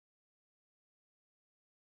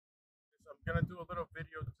gonna do a little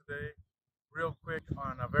video today, real quick,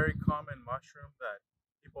 on a very common mushroom that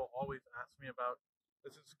people always ask me about.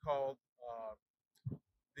 This is called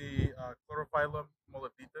the Chlorophyllum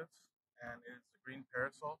mollifides, and it's the green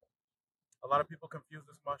parasol. A lot of people confuse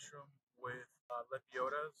this mushroom with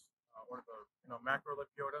lepiotas, or the macro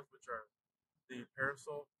lepiotas, which are the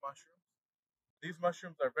parasol mushrooms. These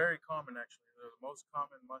mushrooms are very common, actually. They're the most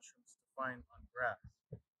common mushrooms to find on grass.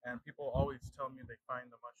 And people always tell me they find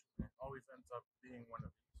the mushroom, and it always ends up being one of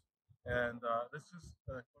these. And this is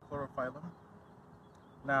chlorophyllum.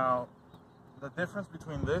 Now, the difference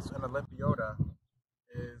between this and a lepiota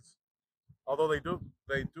is, although they do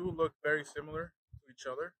look very similar to each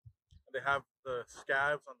other, and they have the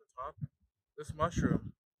scabs on the top. This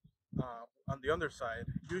mushroom, on the underside,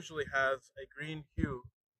 usually has a green hue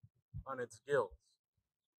on its gills.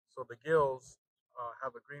 So the gills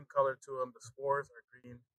have a green color to them. The spores are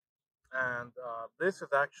green, and this is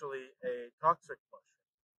actually a toxic mushroom.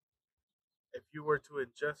 If you were to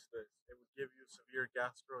ingest this, it would give you severe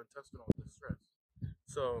gastrointestinal distress.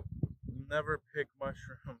 So never pick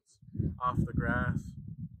mushrooms off the grass.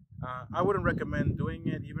 I wouldn't recommend doing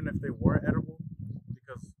it even if they were edible,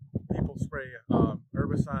 because people spray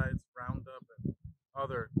herbicides, Roundup, and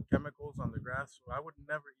other chemicals on the grass. So I would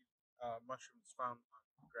never eat mushrooms found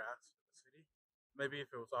on grass in the city. Maybe if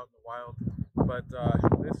it was out in the wild. But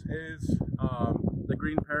this is the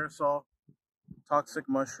green parasol toxic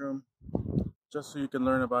mushroom. Just so you can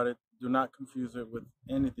learn about it, do not confuse it with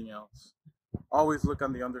anything else. Always look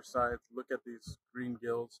on the underside, look at these green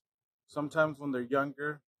gills. Sometimes when they're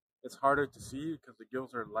younger, it's harder to see because the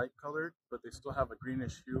gills are light colored, but they still have a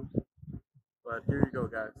greenish hue. But here you go,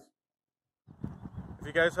 guys. If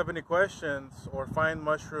you guys have any questions or find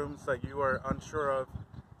mushrooms that you are unsure of,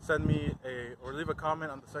 send me or leave a comment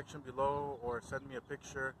on the section below, or send me a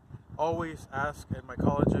picture. Always ask a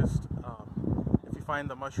mycologist if you find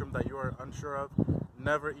the mushroom that you are unsure of.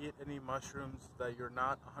 Never eat any mushrooms that you're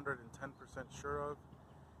not 110% sure of.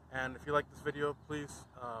 And if you like this video, please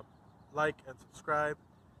like and subscribe.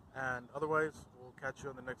 And otherwise, we'll catch you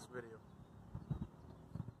on the next video.